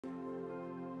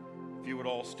If you would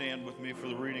all stand with me for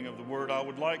the reading of the Word, I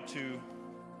would like to,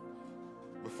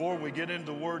 before we get into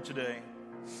the Word today,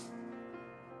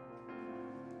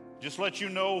 just let you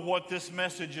know what this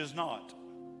message is not.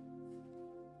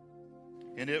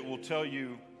 And it will tell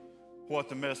you what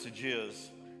the message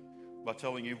is by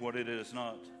telling you what it is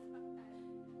not.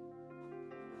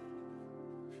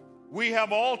 We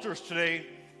have altars today.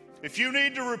 If you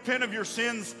need to repent of your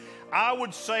sins, I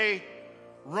would say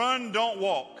run, don't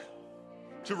walk,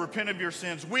 to repent of your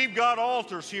sins. We've got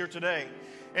altars here today,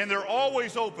 and they're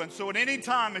always open. So at any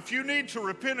time, if you need to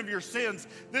repent of your sins,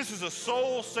 this is a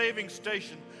soul-saving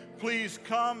station. Please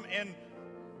come and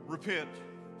repent.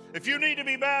 If you need to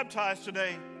be baptized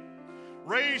today,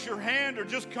 raise your hand or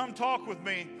just come talk with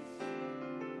me.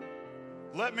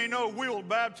 Let me know. We'll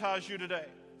baptize you today.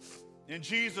 In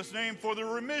Jesus' name, for the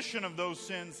remission of those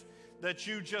sins that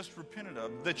you just repented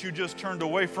of, that you just turned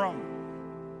away from.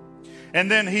 And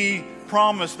then he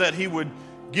promised that he would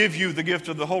give you the gift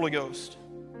of the Holy Ghost.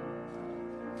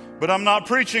 But I'm not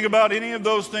preaching about any of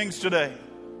those things today.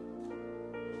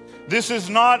 This is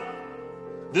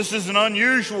an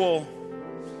unusual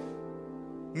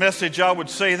message, I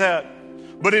would say that.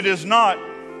 But it is not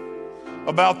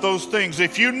about those things.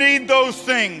 If you need those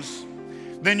things,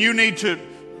 then you need to,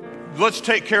 let's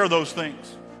take care of those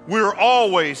things. We're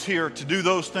always here to do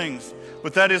those things.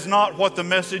 But that is not what the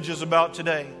message is about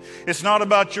today. It's not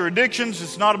about your addictions.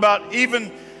 It's not about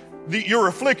even your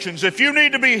afflictions. If you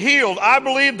need to be healed, I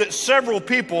believe that several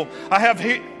people, I have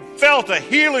felt a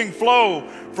healing flow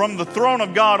from the throne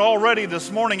of God already this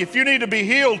morning. If you need to be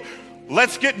healed,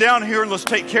 let's get down here and let's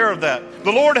take care of that.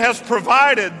 The Lord has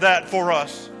provided that for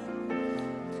us.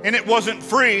 And it wasn't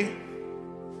free.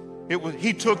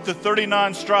 He took the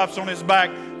 39 stripes on his back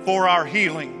for our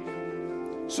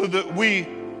healing, so that we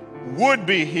would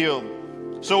be healed.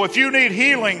 So if you need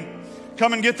healing,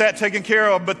 come and get that taken care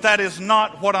of. But that is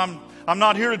not what I'm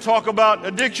not here to talk about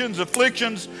addictions,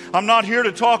 afflictions. I'm not here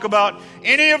to talk about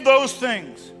any of those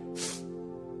things.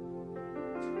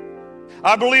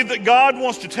 I believe that God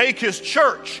wants to take His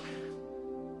church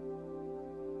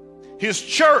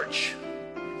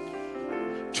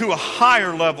to a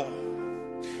higher level.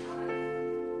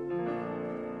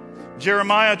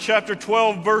 Jeremiah chapter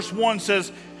 12 verse 1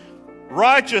 says,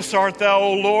 "Righteous art thou,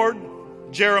 O Lord,"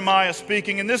 Jeremiah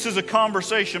speaking, and this is a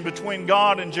conversation between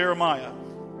God and Jeremiah.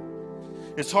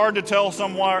 It's hard to tell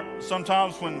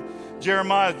sometimes when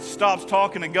Jeremiah stops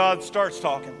talking and God starts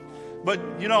talking. But,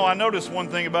 I noticed one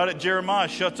thing about it. Jeremiah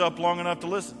shuts up long enough to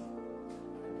listen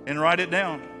and write it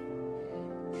down.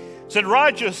 It said,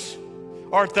 "Righteous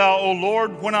art thou, O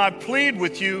Lord, when I plead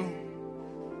with you,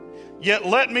 yet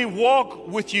let me walk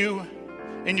with you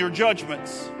in your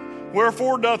judgments.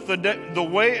 Wherefore doth the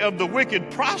way of the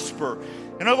wicked prosper?"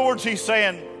 In other words, he's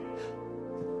saying,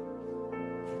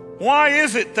 why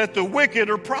is it that the wicked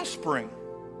are prospering?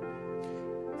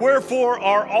 "Wherefore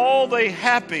are all they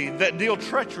happy that deal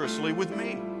treacherously with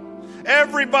me?"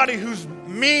 Everybody who's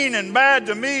mean and bad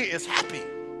to me is happy.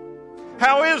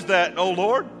 How is that, O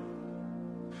Lord?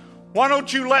 Why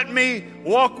don't you let me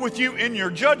walk with you in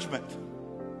your judgment?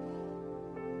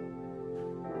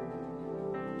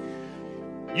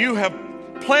 You have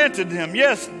planted them.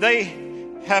 Yes, they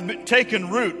have taken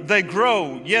root. They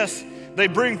grow. Yes, they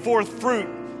bring forth fruit.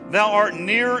 Thou art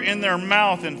near in their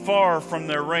mouth and far from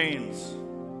their reins.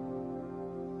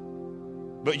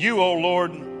 But you, O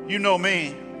Lord, you know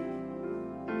me.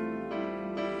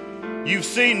 You've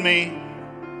seen me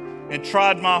and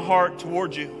tried my heart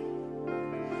toward you.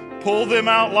 Pull them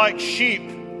out like sheep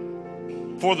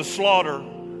for the slaughter,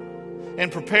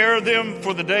 and prepare them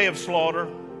for the day of slaughter.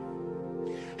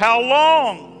 How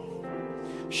long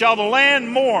shall the land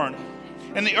mourn,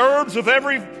 and the herbs of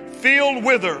every field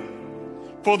wither,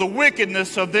 for the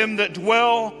wickedness of them that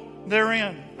dwell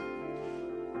therein?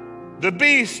 The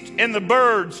beast and the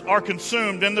birds are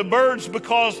consumed, and the birds,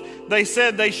 because they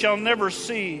said they shall never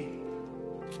see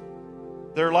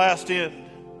their last end.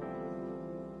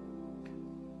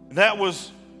 That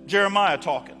was Jeremiah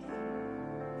talking.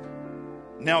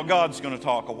 Now God's going to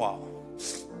talk a while.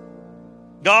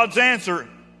 God's answer: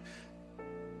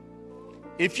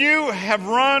 if you have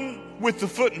run with the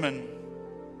footmen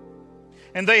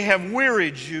and they have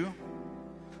wearied you,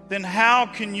 then how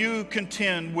can you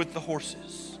contend with the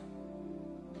horses?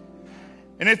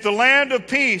 And if the land of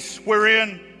peace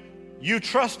wherein you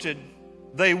trusted,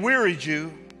 they wearied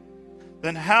you,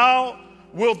 then how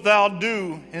wilt thou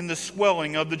do in the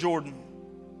swelling of the Jordan?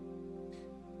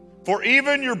 For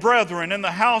even your brethren in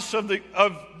the house of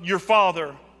your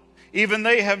father, even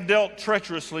they have dealt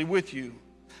treacherously with you.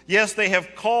 Yes, they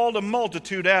have called a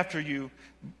multitude after you.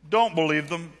 Don't believe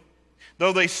them.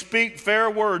 though they speak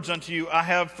fair words unto you, I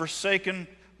have forsaken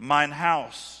mine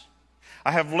house.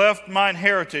 I have left mine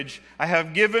heritage. I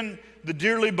have given the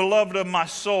dearly beloved of my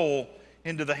soul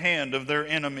into the hand of their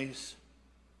enemies.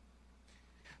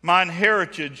 Mine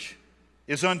heritage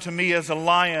is unto me as a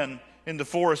lion in the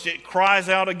forest. It cries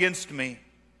out against me.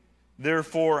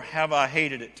 Therefore have I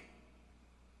hated it.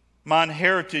 Mine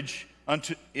heritage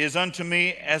is unto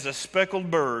me as a speckled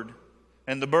bird,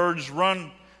 and the birds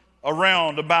run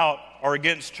around about are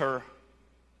against her.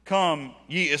 Come,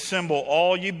 ye assemble,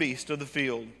 all ye beasts of the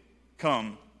field.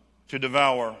 Come to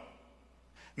devour.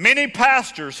 Many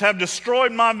pastors have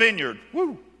destroyed my vineyard.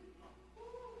 Woo.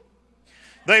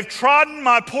 They've trodden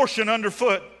my portion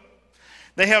underfoot.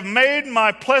 They have made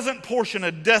my pleasant portion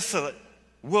a desolate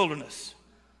wilderness.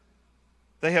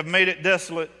 They have made it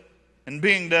desolate, and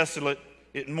being desolate,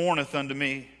 it mourneth unto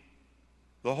me.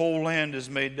 The whole land is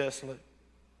made desolate,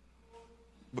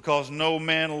 because no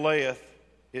man layeth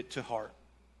it to heart.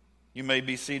 You may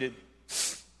be seated.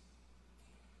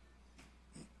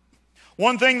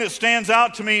 One thing that stands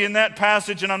out to me in that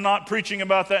passage, and I'm not preaching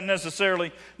about that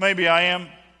necessarily, maybe I am,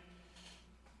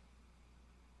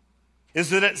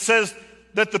 is that it says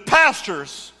that the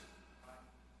pastors,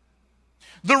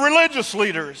 the religious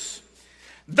leaders,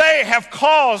 they have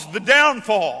caused the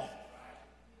downfall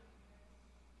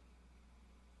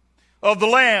of the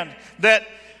land. That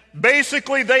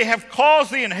basically they have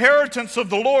caused the inheritance of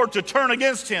the Lord to turn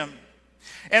against him.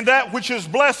 And that which is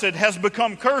blessed has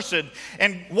become cursed.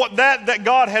 And what that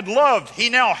God had loved, he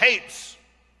now hates.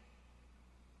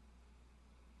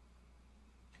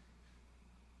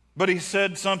 But he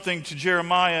said something to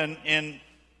Jeremiah, and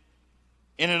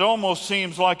it almost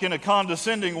seems like in a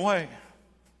condescending way.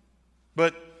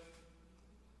 But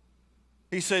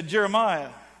he said, Jeremiah,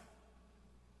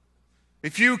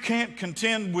 if you can't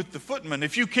contend with the footmen,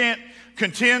 if you can't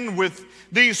contend with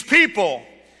these people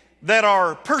that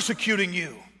are persecuting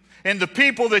you, and the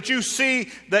people that you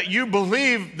see, that you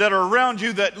believe that are around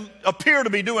you that appear to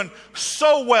be doing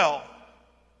so well,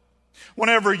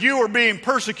 whenever you are being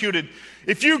persecuted,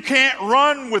 if you can't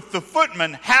run with the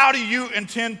footmen, how do you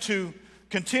intend to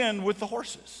contend with the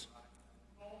horses?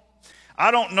 I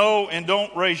don't know, and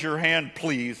don't raise your hand,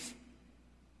 please.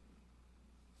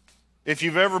 If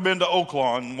you've ever been to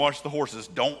Oaklawn and watched the horses,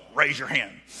 don't raise your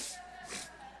hand.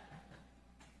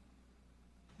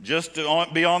 Just to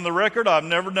be on the record, I've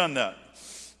never done that.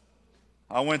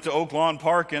 I went to Oaklawn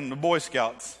Park and the Boy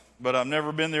Scouts, but I've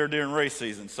never been there during race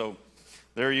season, so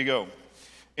there you go.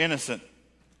 Innocent.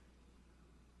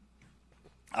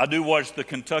 I do watch the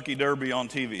Kentucky Derby on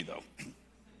TV, though.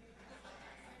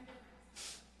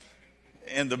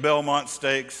 And the Belmont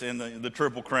Stakes and the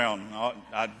Triple Crown.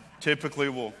 I typically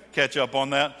will catch up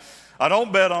on that. I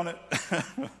don't bet on it,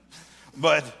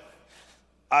 but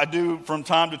I do from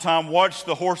time to time watch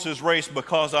the horses race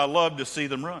because I love to see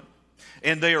them run.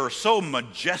 And they are so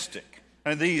majestic.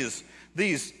 And these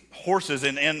horses,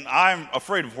 and I'm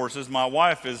afraid of horses. My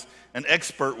wife is an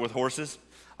expert with horses.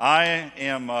 I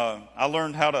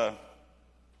learned how to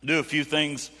do a few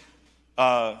things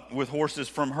with horses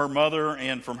from her mother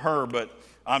and from her, but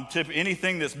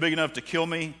anything that's big enough to kill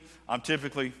me,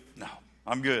 no,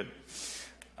 I'm good.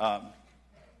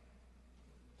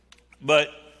 But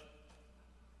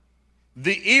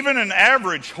even an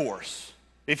average horse,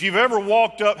 if you've ever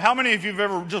walked up, how many of you have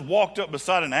ever just walked up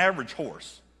beside an average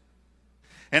horse?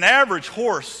 An average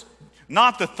horse,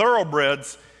 not the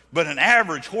thoroughbreds, but an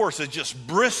average horse is just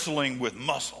bristling with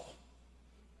muscle.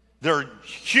 They're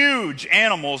huge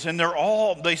animals, and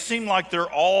they seem like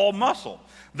they're all muscle.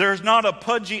 There's not a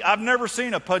pudgy, I've never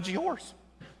seen a pudgy horse.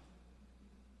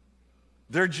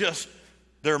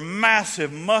 They're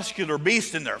massive, muscular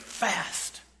beasts, and they're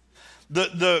fast.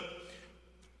 The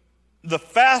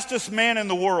fastest man in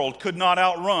the world could not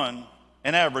outrun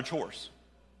an average horse.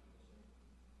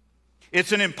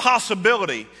 It's an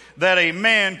impossibility that a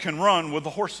man can run with the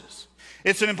horses.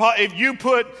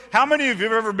 How many of you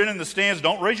have ever been in the stands,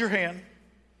 don't raise your hand,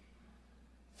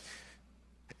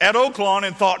 at Oaklawn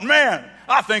and thought, man,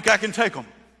 I think I can take them.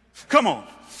 Come on,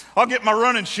 I'll get my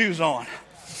running shoes on.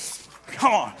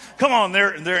 Come on.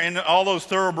 They're in all those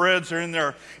thoroughbreds.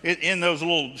 They're in those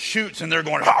little chutes, and they're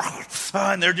going,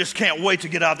 and they just can't wait to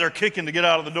get out. They're kicking to get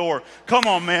out of the door. Come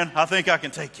on, man, I think I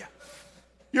can take you.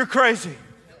 You're crazy.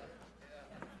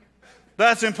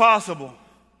 That's impossible.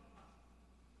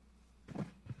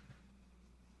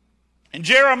 And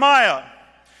Jeremiah,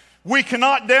 we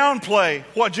cannot downplay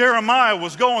what Jeremiah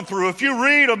was going through. If you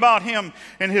read about him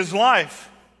in his life,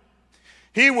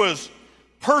 he was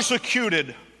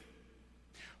persecuted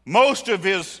most of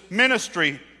his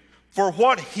ministry for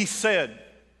what he said.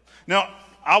 Now,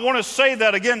 I want to say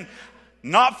that again.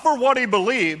 not for what he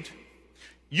believed,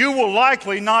 you will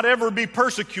likely not ever be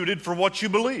persecuted for what you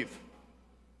believe.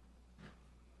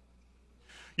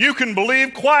 You can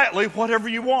believe quietly whatever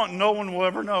you want, no one will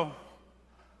ever know.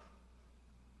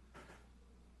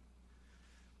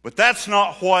 But that's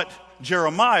not what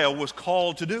Jeremiah was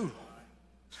called to do.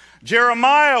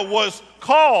 Jeremiah was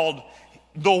called,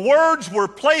 the words were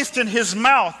placed in his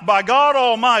mouth by God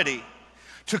Almighty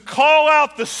to call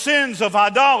out the sins of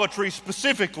idolatry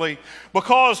specifically,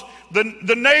 because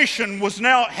the nation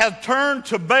had turned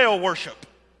to Baal worship.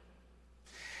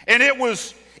 And it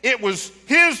was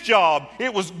his job.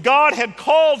 God had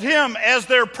called him as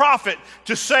their prophet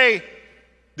to say,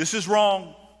 this is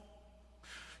wrong.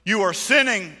 You are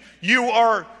sinning. You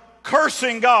are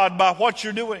cursing God by what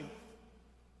you're doing.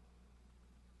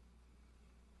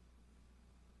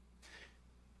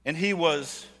 And he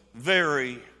was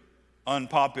very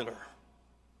unpopular.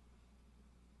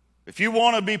 If you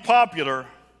want to be popular,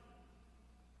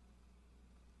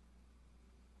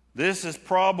 this is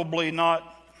probably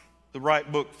not the right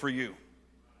book for you.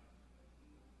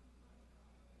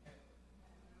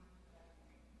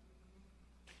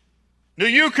 Now,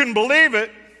 you can believe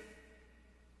it.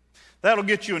 That'll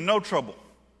get you in no trouble.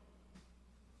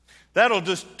 That'll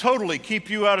just totally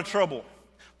keep you out of trouble.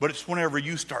 But it's whenever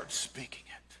you start speaking it.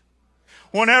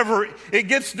 Whenever it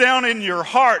gets down in your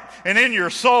heart and in your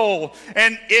soul,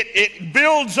 and it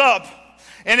builds up,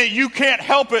 and you can't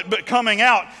help it but coming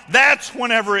out, that's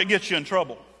whenever it gets you in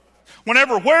trouble.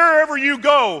 Wherever you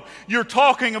go, you're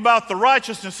talking about the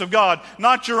righteousness of God,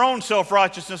 not your own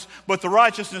self-righteousness, but the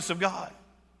righteousness of God.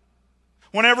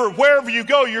 Wherever you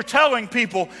go, you're telling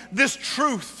people this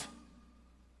truth.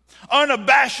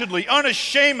 Unabashedly,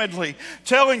 unashamedly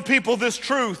telling people this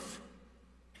truth.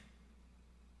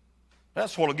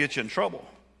 That's what'll get you in trouble.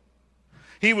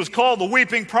 He was called the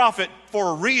weeping prophet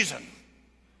for a reason.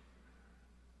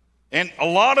 And a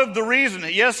lot of the reason,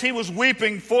 yes, he was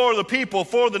weeping for the people,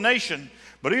 for the nation,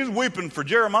 but he was weeping for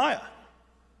Jeremiah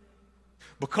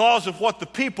because of what the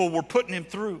people were putting him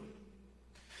through.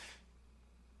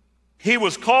 He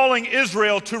was calling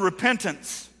Israel to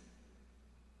repentance.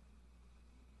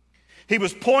 He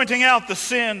was pointing out the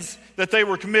sins that they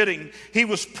were committing. He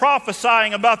was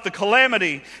prophesying about the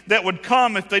calamity that would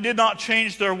come if they did not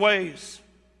change their ways.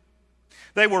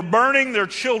 They were burning their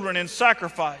children in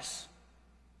sacrifice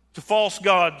to false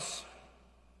gods.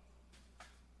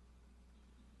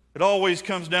 It always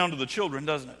comes down to the children,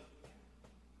 doesn't it?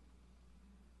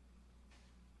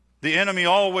 The enemy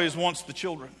always wants the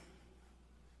children.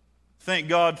 Thank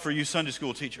God for you Sunday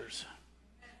school teachers.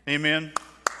 Amen.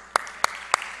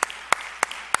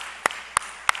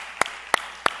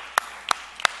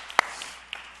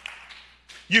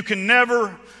 You can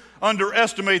never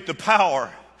underestimate the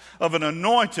power of an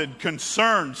anointed,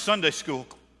 concerned Sunday school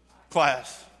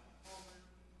class.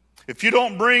 If you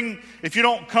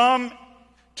don't come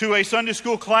to a Sunday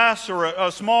school class or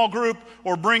a small group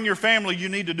or bring your family, you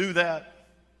need to do that.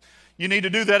 You need to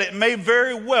do that. It may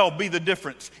very well be the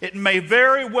difference. It may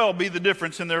very well be the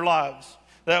difference in their lives.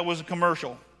 That was a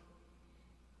commercial.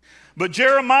 But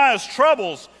Jeremiah's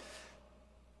troubles,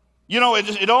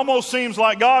 it almost seems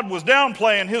like God was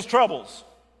downplaying his troubles.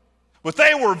 But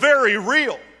they were very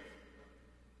real.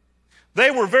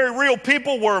 They were very real.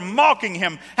 People were mocking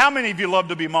him. How many of you love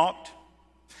to be mocked?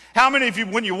 How many of you,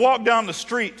 when you walk down the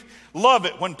street, love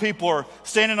it when people are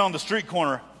standing on the street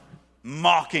corner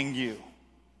mocking you?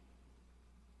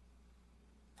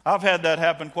 I've had that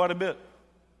happen quite a bit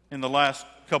in the last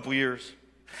couple years.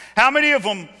 How many of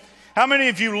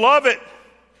you love it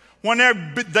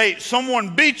when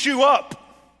someone beats you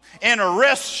up and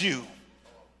arrests you?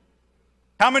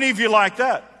 How many of you like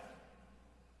that?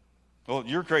 Well,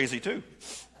 you're crazy too.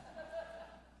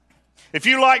 If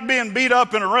you like being beat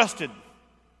up and arrested,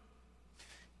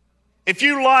 if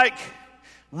you like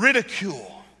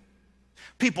ridicule,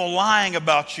 people lying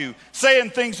about you,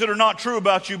 saying things that are not true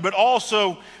about you, but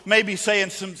also maybe saying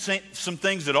some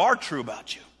things that are true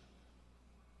about you.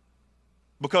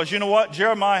 Because you know what?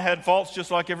 Jeremiah had faults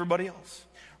just like everybody else.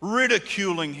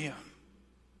 Ridiculing him.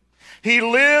 He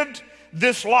lived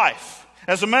this life.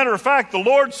 As a matter of fact, the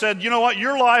Lord said, you know what?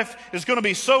 Your life is going to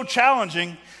be so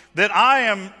challenging that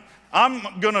I'm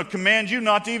going to command you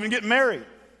not to even get married.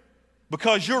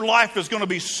 Because your life is going to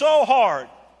be so hard.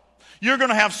 You're going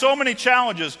to have so many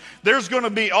challenges. There's going to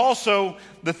be also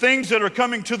the things that are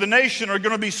coming to the nation are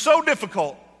going to be so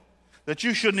difficult that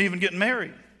you shouldn't even get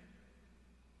married.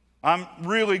 I'm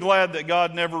really glad that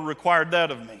God never required that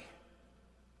of me.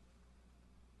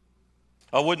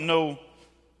 I wouldn't know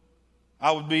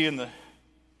I would be in the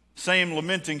same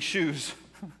lamenting shoes.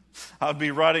 I'd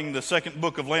be writing the second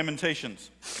book of Lamentations.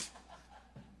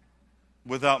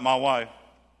 without my wife.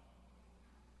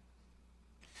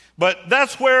 But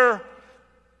that's where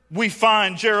we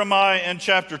find Jeremiah in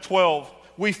chapter 12.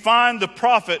 We find the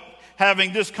prophet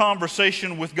having this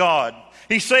conversation with God.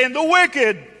 He's saying, the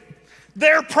wicked,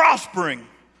 they're prospering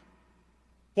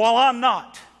while I'm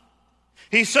not.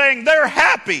 He's saying they're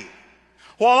happy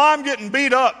while I'm getting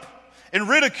beat up and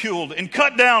ridiculed and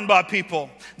cut down by people.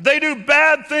 They do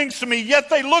bad things to me, yet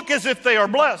they look as if they are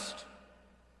blessed.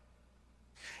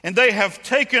 And they have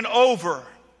taken over.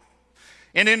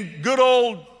 And in good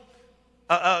old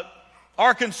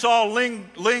Arkansas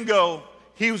lingo,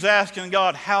 he was asking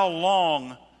God, how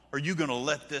long are you going to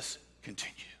let this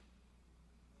continue?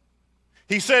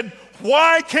 He said,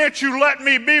 why can't you let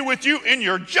me be with you in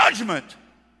your judgment?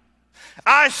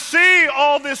 I see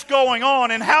all this going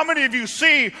on, and how many of you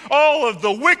see all of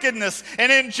the wickedness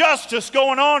and injustice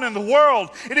going on in the world?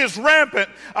 It is rampant.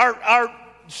 Our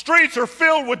streets are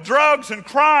filled with drugs and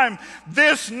crime.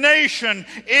 This nation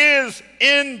is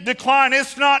in decline.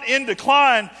 It's not in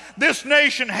decline. This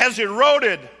nation has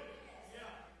eroded.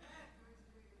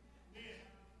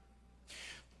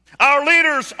 Our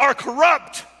leaders are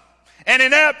corrupt and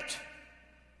inept.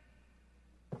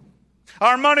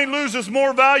 Our money loses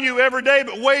more value every day,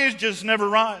 but wages never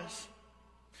rise.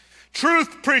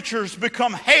 Truth preachers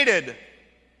become hated,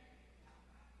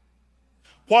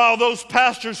 while those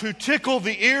pastors who tickle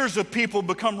the ears of people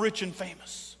become rich and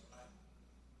famous.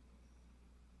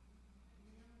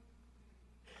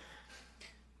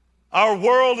 Our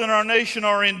world and our nation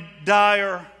are in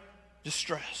dire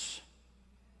distress.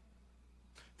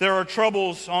 There are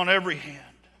troubles on every hand.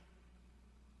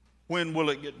 When will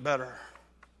it get better?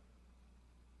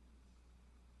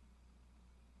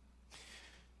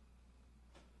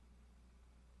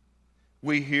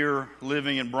 We here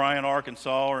living in Bryan,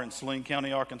 Arkansas, or in Saline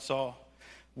County, Arkansas,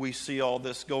 we see all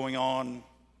this going on.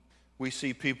 We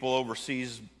see people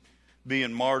overseas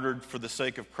being martyred for the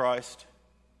sake of Christ.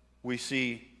 We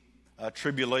see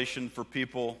tribulation for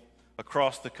people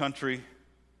across the country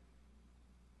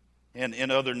and in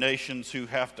other nations who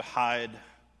have to hide.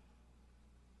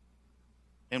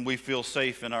 And we feel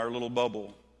safe in our little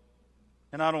bubble.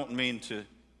 And I don't mean to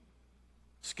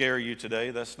scare you today.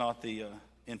 That's not the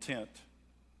intent.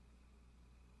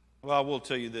 Well, I will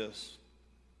tell you this,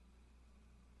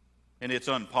 and it's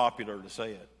unpopular to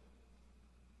say it,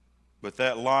 but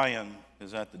that lion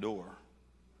is at the door.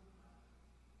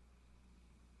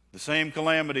 The same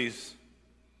calamities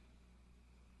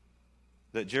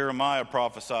that Jeremiah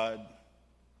prophesied.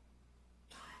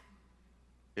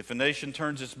 If a nation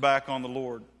turns its back on the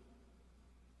Lord,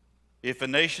 if a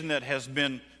nation that has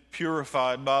been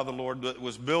purified by the Lord, that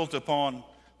was built upon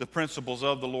the principles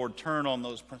of the Lord, turn on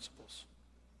those principles.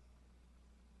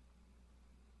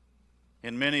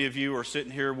 And many of you are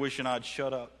sitting here wishing I'd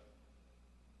shut up.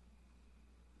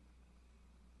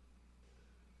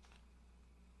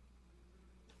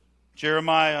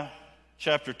 Jeremiah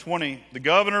chapter 20, the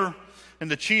governor and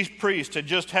the chief priest had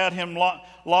just had him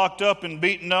locked up and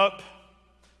beaten up,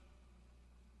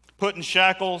 put in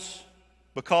shackles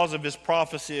because of his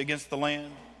prophecy against the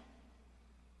land.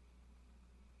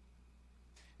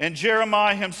 And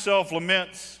Jeremiah himself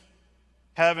laments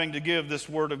having to give this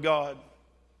word of God.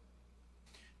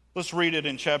 Let's read it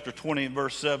in chapter 20,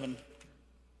 verse 7. It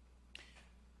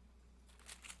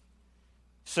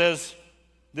says,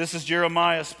 this is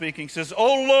Jeremiah speaking, says,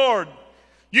 "O Lord,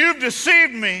 you've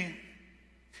deceived me,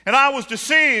 and I was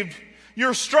deceived.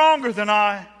 You're stronger than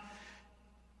I,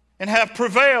 and have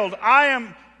prevailed. I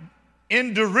am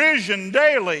in derision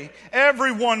daily,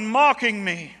 everyone mocking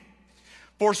me.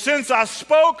 For since I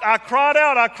spoke, I cried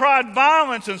out, I cried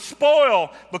violence and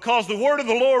spoil, because the word of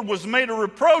the Lord was made a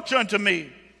reproach unto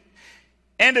me,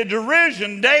 and a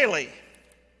derision daily.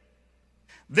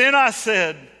 Then I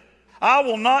said, I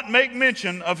will not make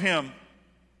mention of him,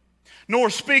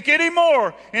 nor speak any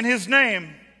more in his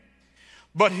name.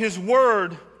 But his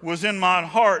word was in my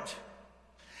heart,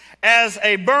 as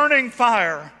a burning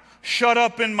fire shut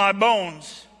up in my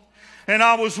bones. And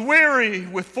I was weary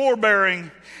with forbearing,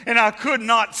 and I could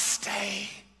not stay."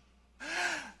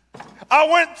 I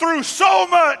went through so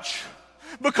much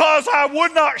because I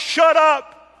would not shut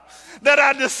up that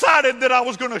I decided that I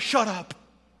was going to shut up.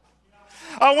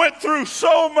 I went through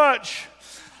so much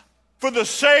for the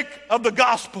sake of the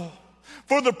gospel,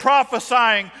 for the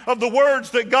prophesying of the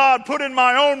words that God put in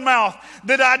my own mouth,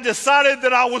 that I decided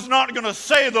that I was not going to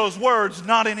say those words,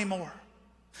 not anymore.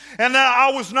 And that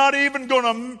I was not even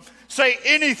going to say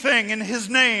anything in his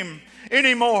name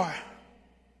anymore.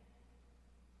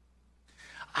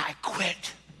 I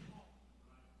quit.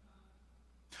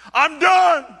 I'm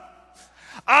done.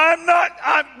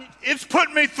 It's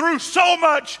put me through so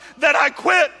much that I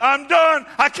quit. I'm done.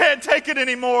 I can't take it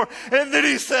anymore. And then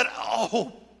he said,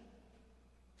 oh,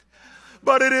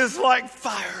 but it is like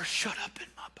fire shut up in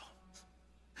my bones.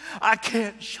 I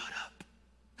can't shut up.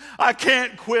 I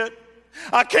can't quit.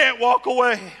 I can't walk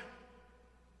away.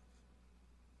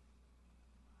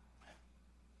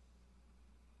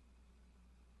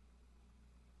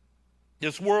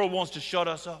 This world wants to shut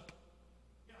us up.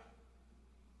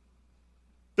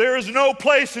 There is no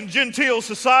place in genteel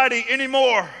society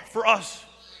anymore for us.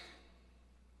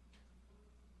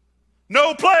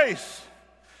 No place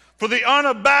for the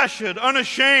unabashed,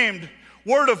 unashamed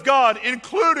Word of God,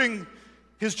 including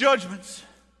His judgments.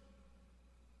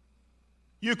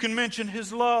 You can mention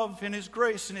His love and His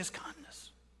grace and His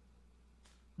kindness,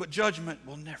 but judgment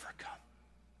will never come.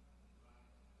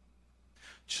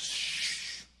 Just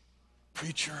shh,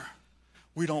 preacher,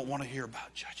 we don't want to hear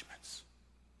about judgments.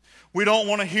 We don't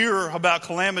want to hear about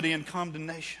calamity and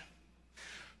condemnation.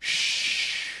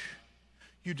 Shh,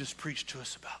 you just preach to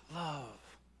us about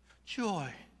love, joy,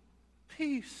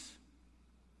 peace.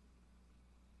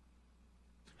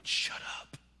 Shut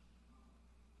up.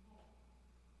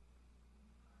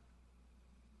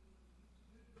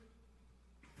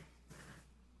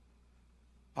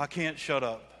 I can't shut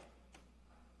up.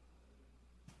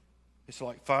 It's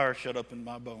like fire shut up in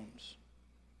my bones.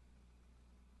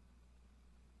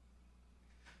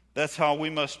 That's how we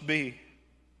must be.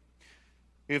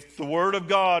 If the Word of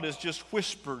God is just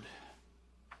whispered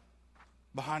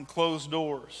behind closed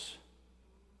doors,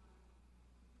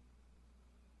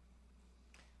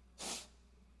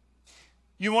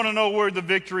 you want to know where the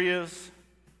victory is?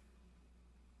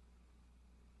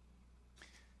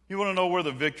 You want to know where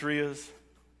the victory is?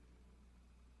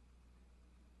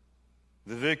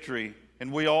 The victory,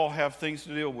 and we all have things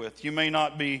to deal with. You may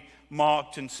not be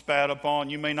mocked and spat upon.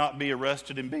 You may not be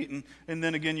arrested and beaten. And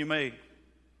then again, you may.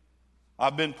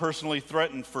 I've been personally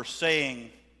threatened for saying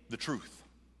the truth.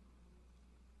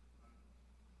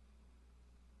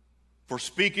 For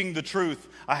speaking the truth,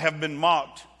 I have been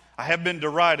mocked. I have been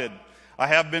derided. I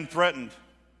have been threatened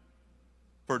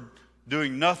for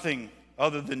doing nothing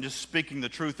other than just speaking the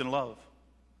truth in love.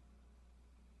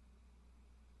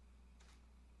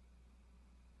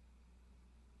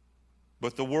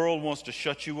 But the world wants to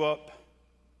shut you up.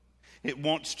 It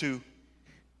wants to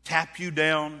tap you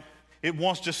down. It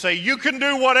wants to say, you can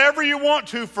do whatever you want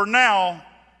to for now,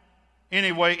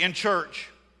 anyway, in church,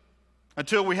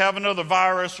 until we have another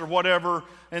virus or whatever,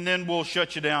 and then we'll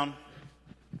shut you down.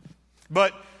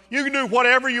 But you can do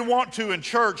whatever you want to in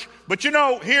church. But you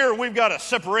know, here we've got a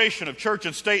separation of church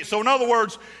and state. So in other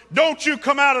words, don't you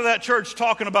come out of that church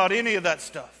talking about any of that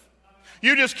stuff.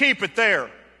 You just keep it there.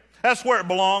 That's where it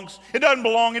belongs. It doesn't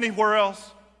belong anywhere else.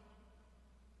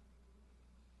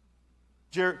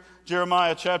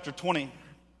 Jeremiah chapter 20,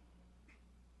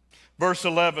 verse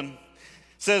 11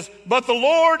 says, but the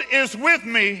Lord is with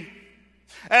me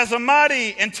as a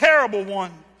mighty and terrible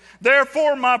one.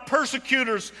 Therefore my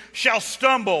persecutors shall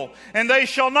stumble, and they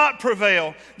shall not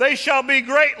prevail. They shall be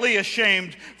greatly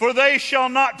ashamed, for they shall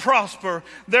not prosper.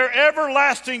 Their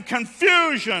everlasting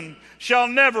confusion shall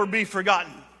never be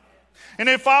forgotten. And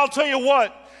I'll tell you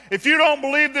what, if you don't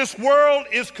believe this world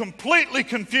is completely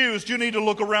confused, you need to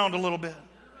look around a little bit.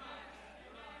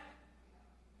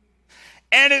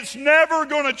 And it's never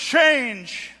going to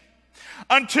change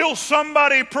until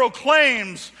somebody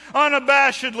proclaims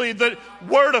unabashedly the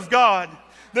Word of God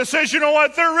that says, you know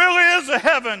what, there really is a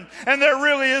heaven and there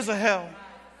really is a hell.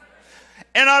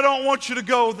 And I don't want you to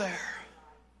go there.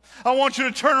 I want you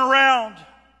to turn around.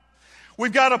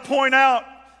 We've got to point out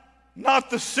not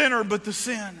the sinner, but the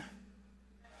sin.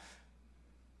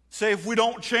 Say, if we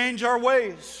don't change our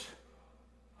ways,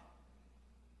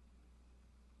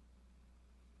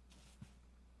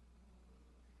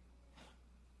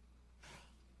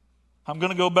 I'm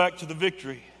going to go back to the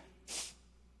victory.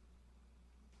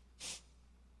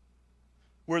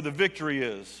 Where the victory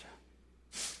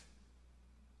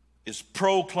is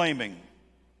proclaiming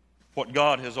what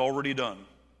God has already done.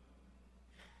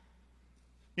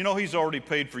 You know, He's already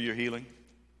paid for your healing.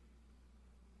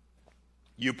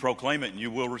 You proclaim it and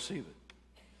you will receive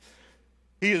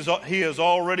it. He has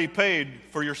already paid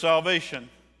for your salvation.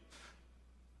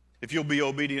 If you'll be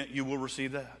obedient, you will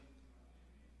receive that.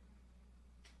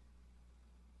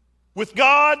 With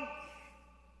God,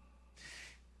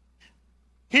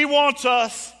 He wants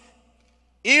us,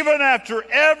 even after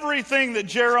everything that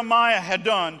Jeremiah had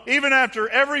done, even after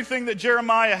everything that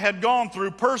Jeremiah had gone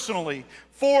through personally,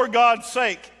 for God's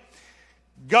sake,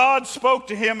 God spoke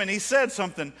to him and He said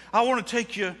something. I want to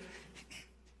take you,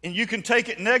 and you can take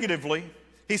it negatively,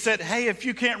 He said, hey, if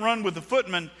you can't run with the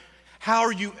footmen, how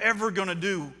are you ever going to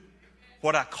do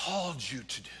what I called you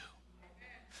to do?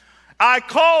 I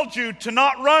called you to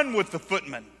not run with the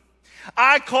footmen.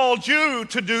 I called you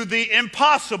to do the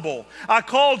impossible. I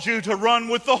called you to run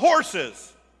with the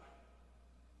horses.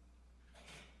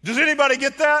 Does anybody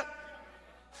get that?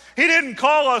 He didn't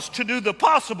call us to do the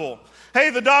possible. Hey,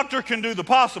 the doctor can do the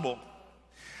possible.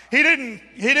 He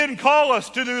didn't call us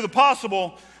to do the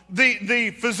possible.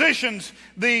 The physicians,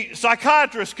 the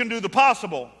psychiatrists can do the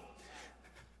possible.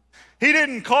 He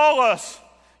didn't call us,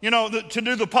 to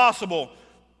do the possible.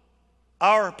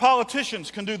 Our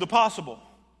politicians can do the possible.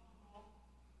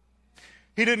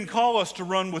 He didn't call us to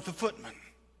run with the footmen.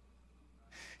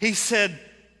 He said,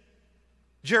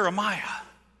 Jeremiah,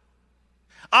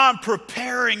 I'm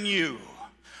preparing you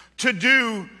to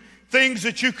do things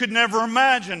that you could never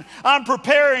imagine. I'm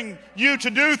preparing you to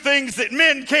do things that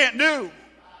men can't do.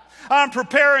 I'm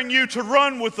preparing you to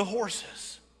run with the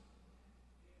horses.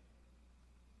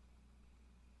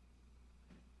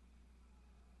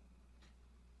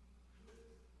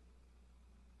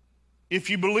 If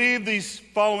you believe these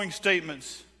following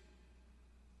statements,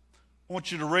 I want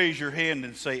you to raise your hand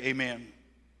and say amen.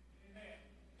 Amen.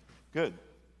 Good.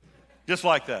 Just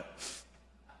like that.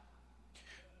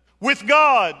 With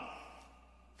God,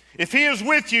 if He is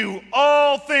with you,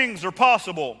 all things are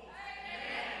possible.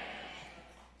 Amen.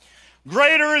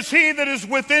 Greater is He that is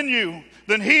within you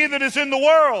than he that is in the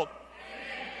world.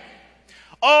 Amen.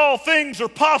 All things are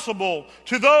possible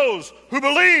to those who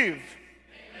believe. Amen.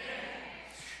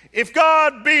 If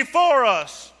God be for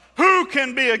us, who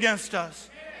can be against us?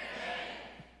 Amen.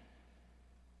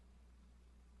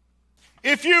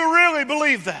 If you really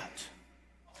believe that,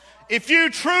 if you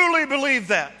truly believe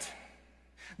that,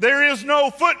 there is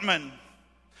no footman,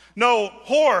 no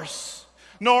horse,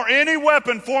 nor any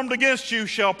weapon formed against you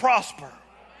shall prosper.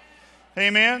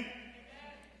 Amen.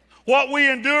 What we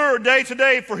endure day to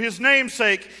day for His name's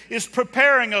sake is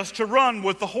preparing us to run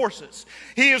with the horses.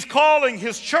 He is calling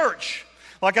His church.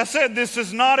 Like I said, this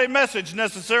is not a message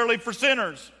necessarily for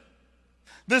sinners.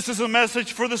 This is a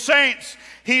message for the saints.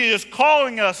 He is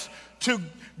calling us to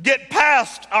get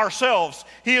past ourselves.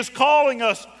 He is calling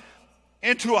us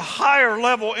into a higher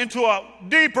level, into a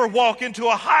deeper walk, into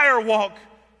a higher walk,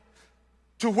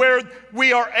 to where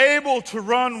we are able to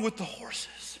run with the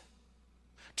horses,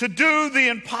 to do the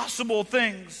impossible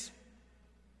things.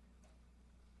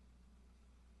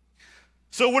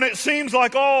 So when it seems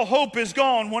like all hope is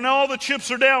gone, when all the chips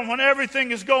are down, when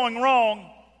everything is going wrong,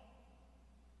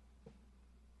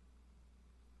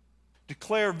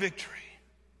 declare victory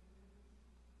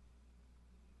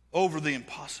over the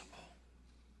impossible.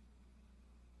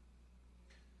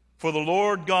 For the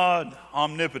Lord God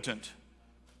omnipotent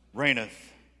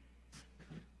reigneth.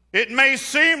 It may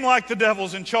seem like the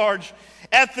devil's in charge.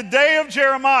 At the day of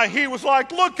Jeremiah, he was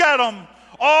like, look at them.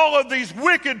 All of these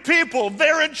wicked people,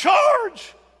 they're in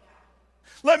charge.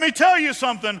 Let me tell you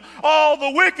something. All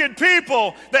the wicked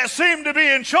people that seem to be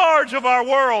in charge of our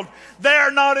world,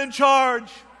 they're not in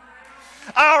charge.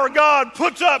 Our God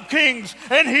puts up kings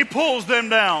and He pulls them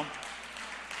down.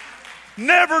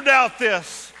 Never doubt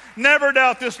this. Never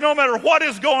doubt this. No matter what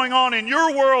is going on in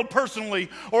your world personally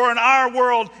or in our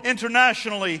world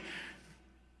internationally,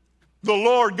 the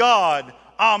Lord God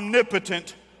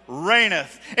omnipotent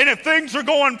reigneth. And if things are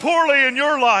going poorly in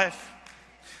your life,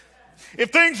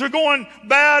 if things are going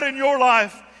bad in your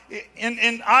life,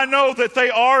 and I know that they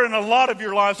are in a lot of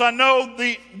your lives. I know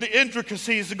the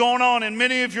intricacies going on in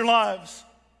many of your lives.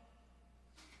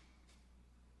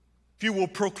 If you will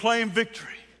proclaim victory,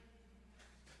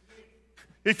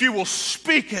 if you will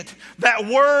speak it, that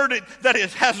word that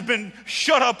has been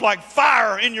shut up like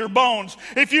fire in your bones,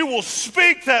 if you will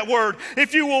speak that word,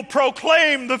 if you will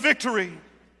proclaim the victory,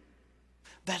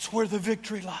 that's where the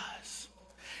victory lies,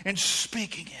 in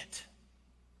speaking it.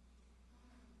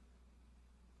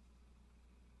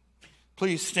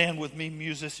 Please stand with me,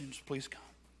 musicians, please come.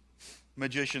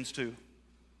 Magicians too.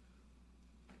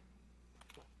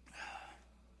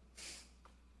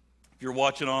 If you're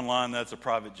watching online, that's a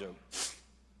private joke.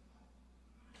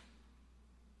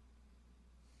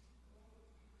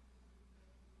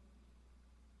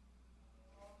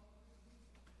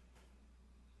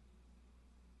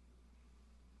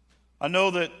 I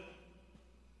know that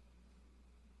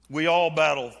we all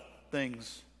battle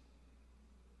things.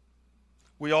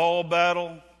 We all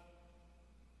battle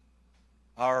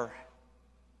our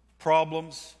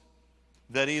problems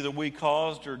that either we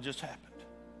caused or just happened.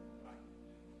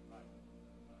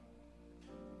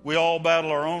 We all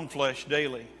battle our own flesh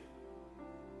daily.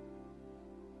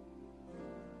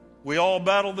 We all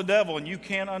battle the devil, and you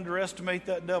can't underestimate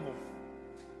that devil.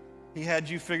 He had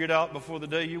you figured out before the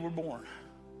day you were born.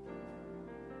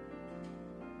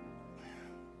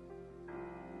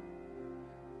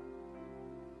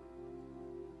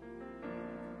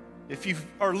 If you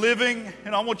are living,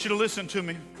 and I want you to listen to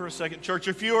me for a second, church,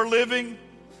 if you are living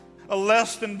a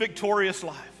less than victorious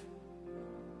life,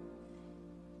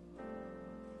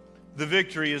 the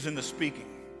victory is in the speaking,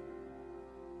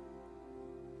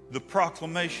 the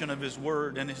proclamation of His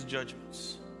word and His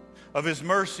judgments, of His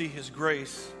mercy, His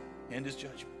grace, and His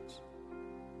judgments.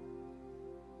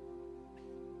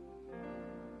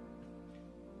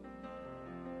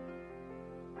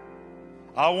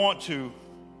 I want to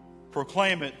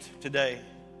proclaim it today.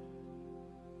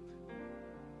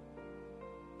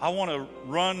 I want to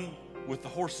run with the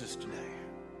horses today.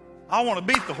 I want to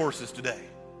beat the horses today.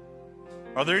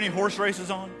 Are there any horse races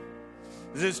on?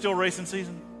 Is it still racing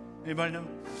season? Anybody know?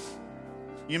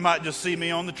 You might just see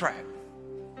me on the track.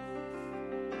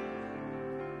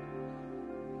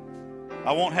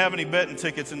 I won't have any betting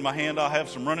tickets in my hand. I'll have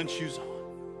some running shoes on.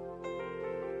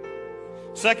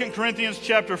 2 Corinthians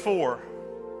chapter 4.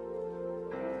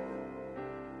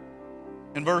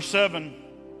 In verse 7,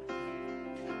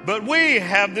 but we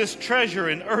have this treasure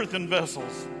in earthen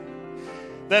vessels,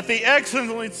 that the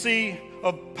excellency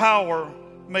of power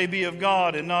may be of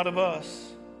God and not of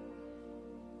us.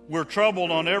 We're troubled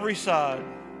on every side,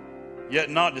 yet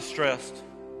not distressed.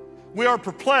 We are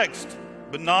perplexed,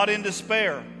 but not in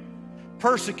despair.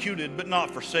 Persecuted, but not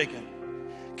forsaken.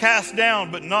 Cast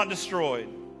down, but not destroyed.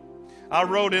 I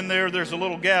wrote in there's a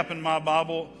little gap in my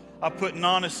Bible. I put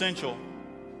non-essential.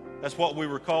 That's what we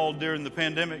were called during the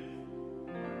pandemic.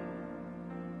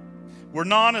 We're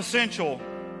non-essential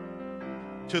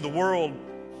to the world,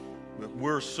 but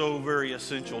we're so very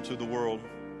essential to the world.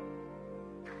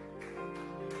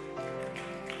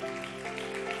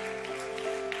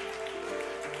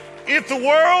 If the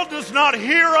world does not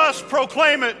hear us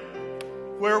proclaim it,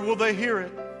 where will they hear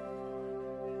it?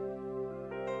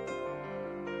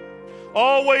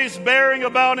 Always bearing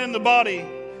about in the body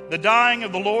the dying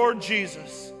of the Lord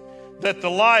Jesus, that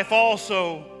the life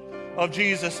also of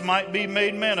Jesus might be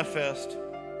made manifest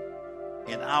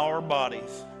in our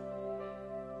bodies.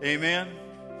 Amen.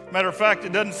 Matter of fact,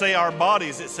 it doesn't say our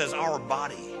bodies, it says our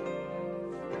body.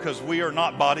 Because we are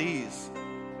not bodies.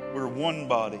 We're one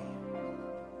body.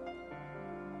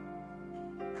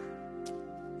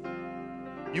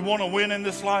 You want to win in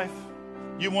this life?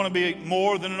 You want to be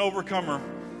more than an overcomer?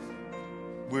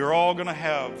 We're all going to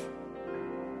have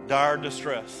dire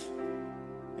distress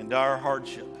and dire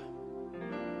hardship.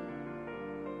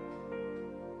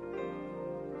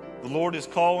 The Lord is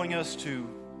calling us to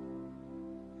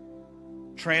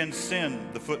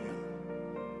transcend the footman,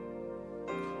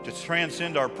 to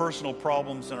transcend our personal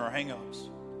problems and our hang-ups,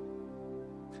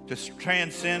 to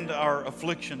transcend our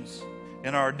afflictions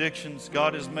and our addictions.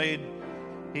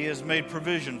 He has made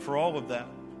provision for all of that.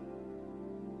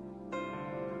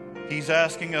 He's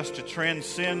asking us to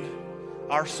transcend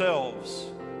ourselves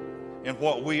and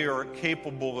what we are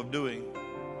capable of doing.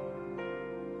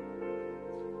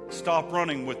 Stop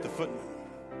running with the footmen.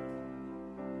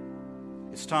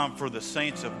 It's time for the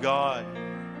saints of God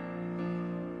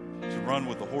to run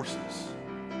with the horses,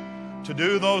 to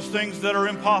do those things that are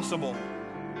impossible,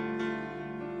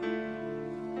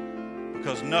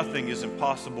 because nothing is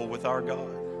impossible with our God.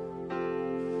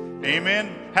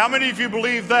 Amen. How many of you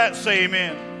believe that? Say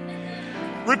amen.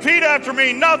 Repeat after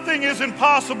me. Nothing is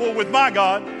impossible with my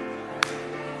God.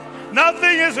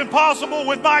 Nothing is impossible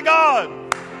with my God.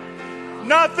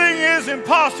 Nothing is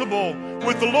impossible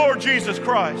with the Lord Jesus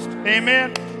Christ.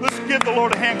 Amen. Let's give the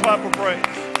Lord a hand clap of praise.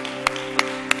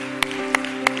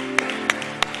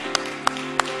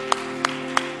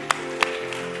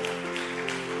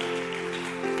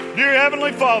 Dear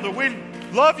Heavenly Father, we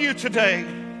love you today.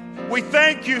 We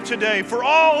thank you today for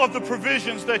all of the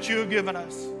provisions that you have given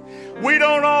us. We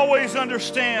don't always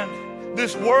understand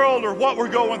this world or what we're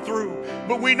going through,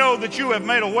 but we know that you have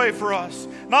made a way for us.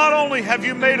 Not only have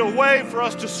you made a way for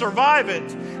us to survive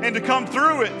it and to come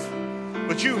through it,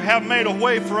 but you have made a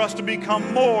way for us to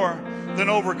become more than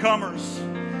overcomers.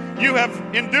 You have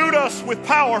endued us with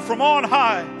power from on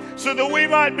high so that we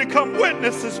might become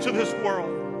witnesses to this world.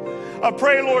 I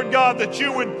pray, Lord God, that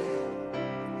you would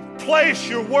place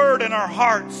your word in our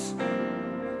hearts.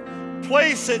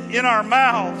 Place it in our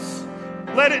mouths.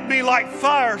 Let it be like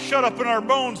fire shut up in our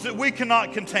bones that we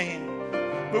cannot contain.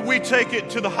 But we take it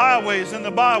to the highways and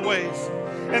the byways,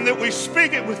 and that we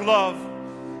speak it with love,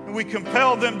 and we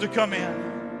compel them to come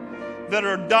in that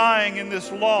are dying in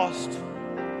this lost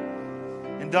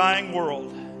and dying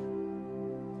world.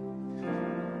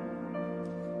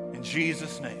 In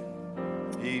Jesus' name,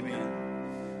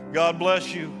 amen. God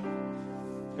bless you.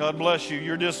 God bless you.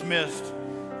 You're dismissed.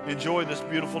 Enjoy this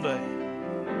beautiful day.